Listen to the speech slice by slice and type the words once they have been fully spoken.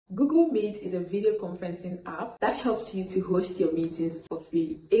Google Meet is a video conferencing app that helps you to host your meetings for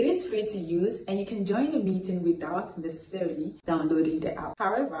free. It is free to use and you can join a meeting without necessarily downloading the app.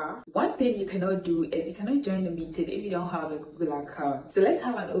 However, one thing you cannot do is you cannot join a meeting if you don't have a Google account. So let's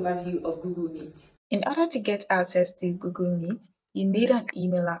have an overview of Google Meet. In order to get access to Google Meet, you need an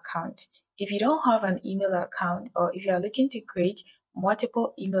email account. If you don't have an email account or if you are looking to create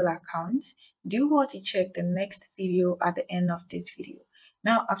multiple email accounts, do want to check the next video at the end of this video.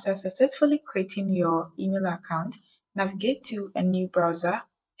 Now, after successfully creating your email account, navigate to a new browser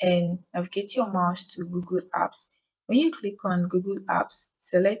and navigate your mouse to Google Apps. When you click on Google Apps,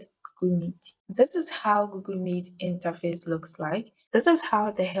 select Google Meet. This is how Google Meet interface looks like. This is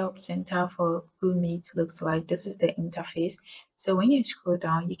how the help center for Google Meet looks like. This is the interface. So when you scroll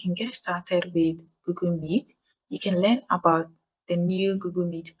down, you can get started with Google Meet. You can learn about the new Google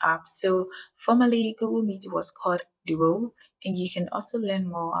Meet app. So formerly Google Meet was called Duo, and you can also learn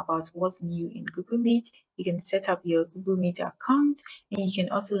more about what's new in Google Meet. You can set up your Google Meet account and you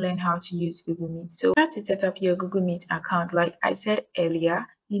can also learn how to use Google Meet. So to set up your Google Meet account, like I said earlier,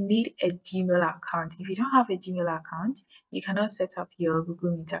 you need a Gmail account. If you don't have a Gmail account, you cannot set up your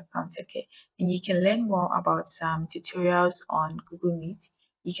Google Meet account, okay? And you can learn more about some tutorials on Google Meet.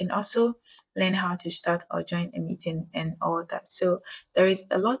 You can also learn how to start or join a meeting and all that. So there is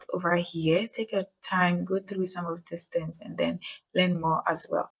a lot over here. Take your time, go through some of these things and then learn more as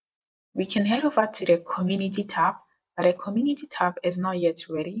well. We can head over to the community tab, but the community tab is not yet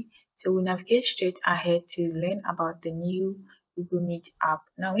ready. So we'll navigate straight ahead to learn about the new Google Meet app.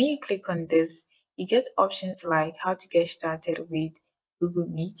 Now, when you click on this, you get options like how to get started with Google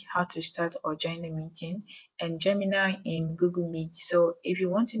Meet, how to start or join a meeting, and Gemini in Google Meet. So if you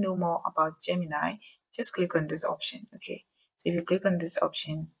want to know more about Gemini, just click on this option, okay? So if you click on this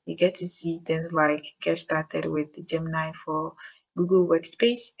option, you get to see things like get started with the Gemini for Google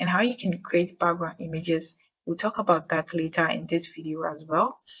Workspace and how you can create background images. We'll talk about that later in this video as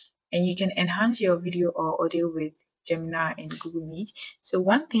well. And you can enhance your video or audio with Gemini and Google Meet. So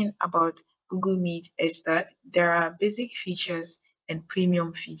one thing about Google Meet is that there are basic features and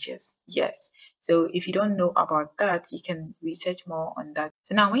premium features. Yes. So if you don't know about that, you can research more on that.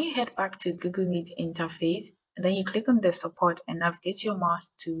 So now when you head back to Google Meet interface, and then you click on the support and navigate your mouse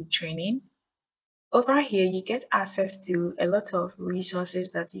to training. Over here, you get access to a lot of resources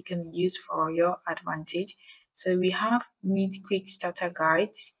that you can use for your advantage. So we have Meet Quick Starter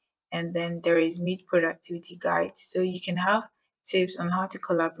Guides, and then there is Meet Productivity Guides. So you can have tips on how to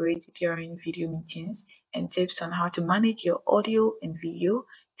collaborate during video meetings, and tips on how to manage your audio and video,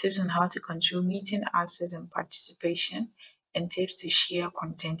 tips on how to control meeting access and participation, and tips to share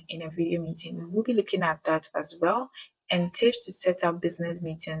content in a video meeting. We will be looking at that as well, and tips to set up business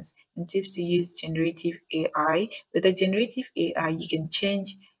meetings, and tips to use generative AI. With the generative AI, you can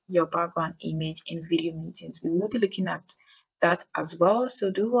change your background image in video meetings. We will be looking at that as well.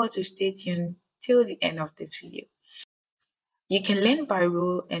 So do want to stay tuned till the end of this video. You can learn by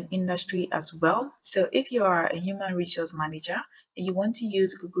role and industry as well. So if you are a human resource manager and you want to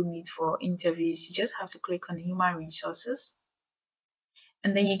use Google Meet for interviews, you just have to click on human resources,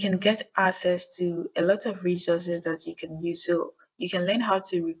 and then you can get access to a lot of resources that you can use. So you can learn how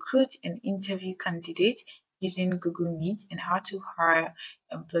to recruit and interview candidates using Google Meet, and how to hire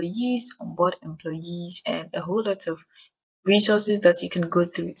employees, onboard employees, and a whole lot of resources that you can go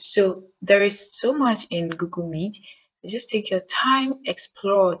through. So there is so much in Google Meet. Just take your time,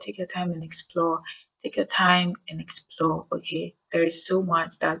 explore, take your time and explore, take your time and explore. Okay, there is so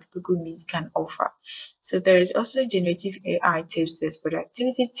much that Google Meet can offer. So there is also generative AI tips, there's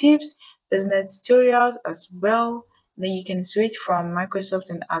productivity tips, business tutorials as well. Then you can switch from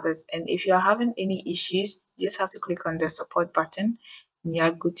Microsoft and others. And if you are having any issues, you just have to click on the support button and you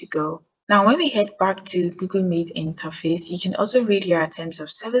are good to go. Now, when we head back to Google Meet interface, you can also read their terms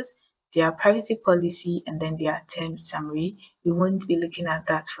of service, their privacy policy, and then their terms summary. We won't be looking at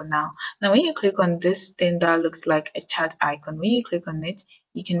that for now. Now, when you click on this thing that looks like a chat icon, when you click on it,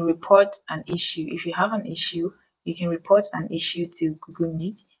 you can report an issue. If you have an issue, you can report an issue to Google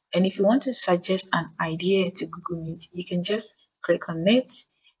Meet. And if you want to suggest an idea to Google Meet, you can just click on it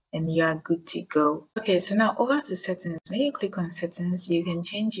and you are good to go. Okay, so now over to settings. When you click on settings, you can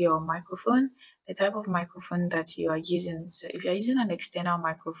change your microphone, the type of microphone that you are using. So if you're using an external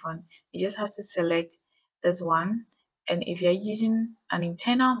microphone, you just have to select this one. And if you're using an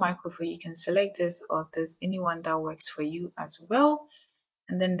internal microphone, you can select this or this, anyone that works for you as well.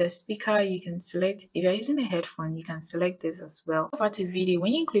 And then the speaker, you can select. If you're using a headphone, you can select this as well. Over to video.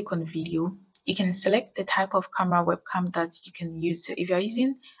 When you click on video, you can select the type of camera webcam that you can use. So if you're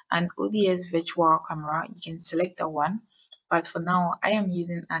using an OBS virtual camera, you can select that one. but for now I am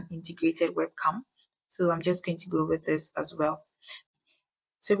using an integrated webcam, so I'm just going to go with this as well.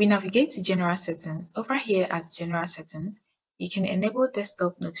 So we navigate to general settings. Over here at general settings, you can enable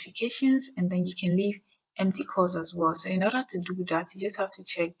desktop notifications and then you can leave empty calls as well. So in order to do that, you just have to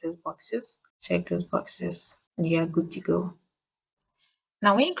check these boxes. Check these boxes and you are good to go.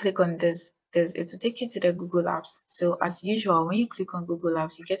 Now, when you click on this, it will take you to the Google Apps. So as usual, when you click on Google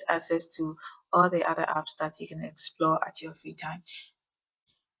Apps, you get access to all the other apps that you can explore at your free time.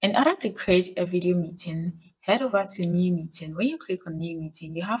 In order to create a video meeting, head over to New Meeting. When you click on New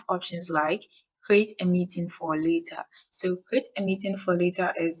Meeting, you have options like create a meeting for later. So create a meeting for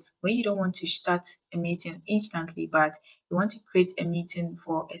later is when you don't want to start a meeting instantly, but you want to create a meeting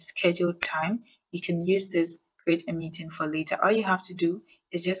for a scheduled time. You can use this create a meeting for later. All you have to do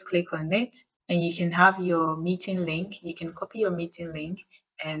is just click on it and you can have your meeting link. You can copy your meeting link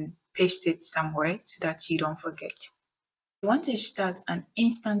and paste it somewhere so that you don't forget. You want to start an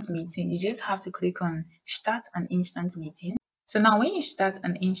instant meeting, you just have to click on start an instant meeting. So now when you start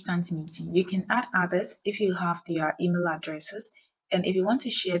an instant meeting, you can add others if you have their email addresses. And if you want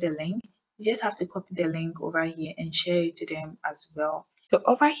to share the link, you just have to copy the link over here and share it to them as well. So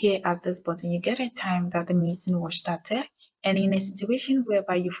over here at this button, you get a time that the meeting was started. And in a situation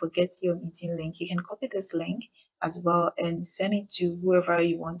whereby you forget your meeting link, you can copy this link as well and send it to whoever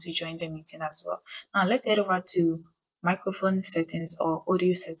you want to join the meeting as well. Now let's head over to microphone settings or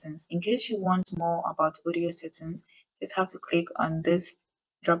audio settings. In case you want more about audio settings, just have to click on this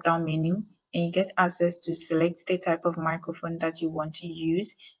drop down menu and you get access to select the type of microphone that you want to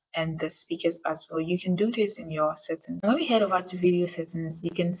use and the speakers as well. You can do this in your settings. When we head over to video settings,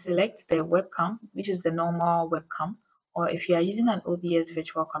 you can select the webcam, which is the normal webcam, or if you are using an OBS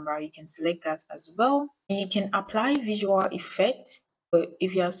virtual camera, you can select that as well. And you can apply visual effects. So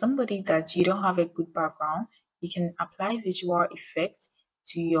if you are somebody that you don't have a good background, you can apply visual effect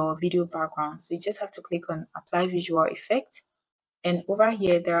to your video background. So you just have to click on apply visual effect. And over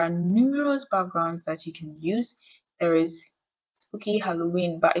here, there are numerous backgrounds that you can use. There is spooky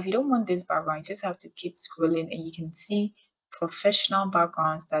Halloween, but if you don't want this background, you just have to keep scrolling and you can see professional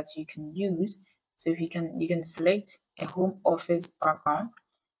backgrounds that you can use. So if you can select a home office background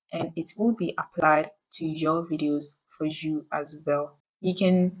and it will be applied to your videos for you as well. You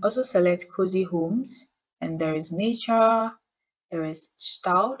can also select cozy homes, and there is nature, there is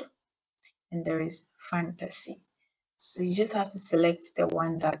styled, and there is fantasy. So you just have to select the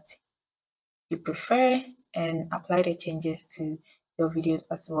one that you prefer and apply the changes to your videos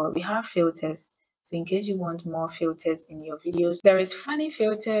as well. We have filters. So in case you want more filters in your videos, there is funny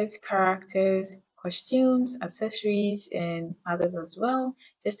filters, characters, costumes, accessories, and others as well.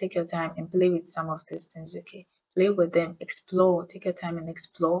 Just take your time and play with some of these things, okay? Play with them, explore, take your time and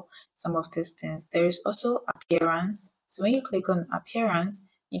explore some of these things. There is also appearance. So when you click on appearance,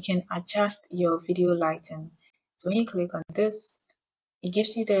 you can adjust your video lighting. So when you click on this, it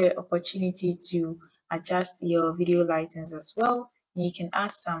gives you the opportunity to adjust your video lightings as well. You can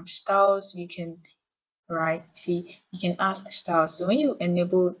add some styles. You can you can add styles. So when you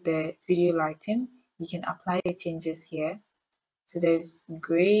enable the video lighting, you can apply the changes here. So there's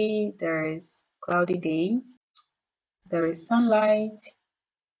gray, there is cloudy day, there is sunlight,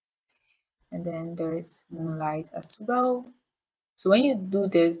 and then there is moonlight as well. So when you do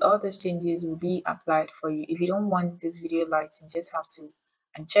this, all these changes will be applied for you. If you don't want this video lighting, just have to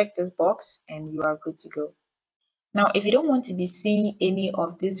uncheck this box and you are good to go. Now, if you don't want to be seeing any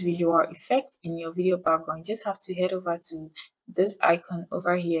of this visual effect in your video background, you just have to head over to this icon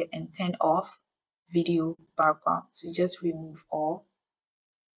over here and turn off video background. So just remove all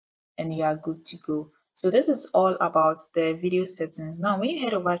and you are good to go. So this is all about the video settings. Now, when you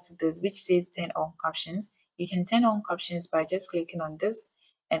head over to this, which says turn on captions, you can turn on captions by just clicking on this,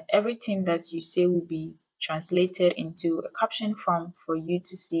 and everything that you say will be translated into a caption form for you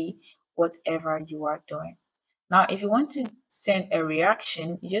to see whatever you are doing. Now, if you want to send a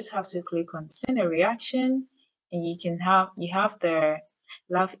reaction, you just have to click on send a reaction, and you have the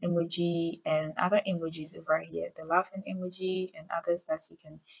laugh emoji and other emojis over here, the laughing emoji and others that you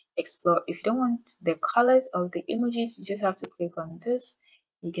can explore. If you don't want the colors of the emojis, you just have to click on this.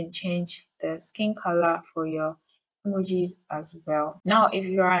 You can change the skin color for your emojis as well. Now, if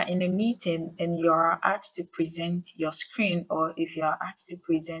you are in a meeting and you are asked to present your screen, or if you are asked to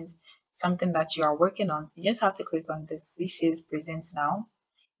present something that you are working on, you just have to click on this which says present now.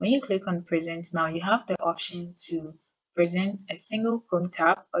 When you click on present now, you have the option to present a single Chrome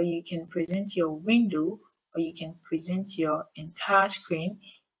tab, or you can present your window, or you can present your entire screen,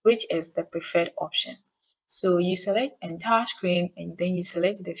 which is the preferred option. So you select entire screen and then you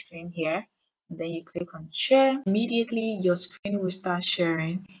select the screen here. then you click on share. Immediately your screen will start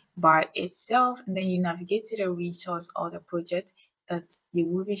sharing by itself, and then you navigate to the resource or the project that you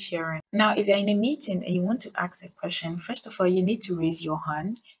will be sharing. Now, if you're in a meeting and you want to ask a question, first of all, you need to raise your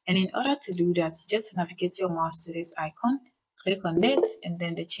hand. And in order to do that, you just navigate your mouse to this icon, click on it, and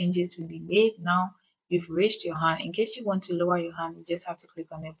then the changes will be made. Now, you've raised your hand. In case you want to lower your hand, you just have to click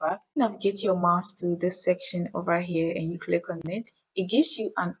on it back. Navigate your mouse to this section over here and you click on it. It gives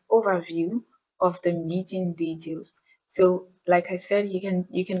you an overview of the meeting details. So like I said, you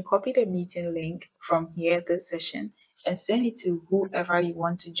can copy the meeting link from here, this session, and send it to whoever you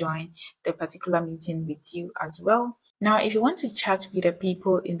want to join the particular meeting with you as well. Now, if you want to chat with the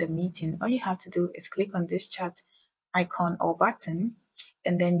people in the meeting, all you have to do is click on this chat icon or button,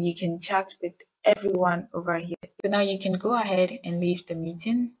 and then you can chat with everyone over here. So now you can go ahead and leave the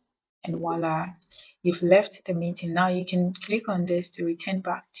meeting, and voila, you've left the meeting. Now you can click on this to return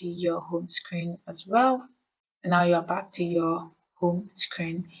back to your home screen as well. And now you're back to your home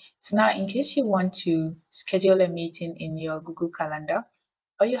screen. So now in case you want to schedule a meeting in your Google Calendar,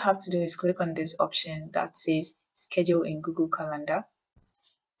 all you have to do is click on this option that says schedule in Google Calendar.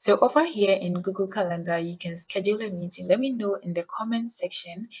 So over here in Google Calendar, you can schedule a meeting. Let me know in the comment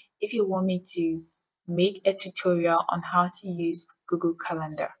section if you want me to make a tutorial on how to use Google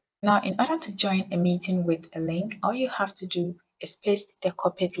Calendar. Now, in order to join a meeting with a link, all you have to do is paste the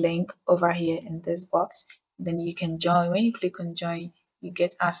copied link over here in this box. Then you can join. When you click on join, you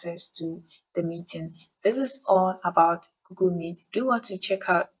get access to the meeting. This is all about Google Meet. Do want to check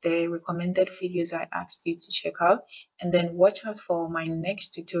out the recommended videos I asked you to check out, and then watch out for my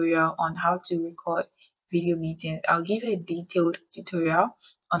next tutorial on how to record video meetings. I'll give you a detailed tutorial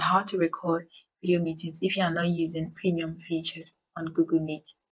on how to record video meetings if you are not using premium features on Google Meet.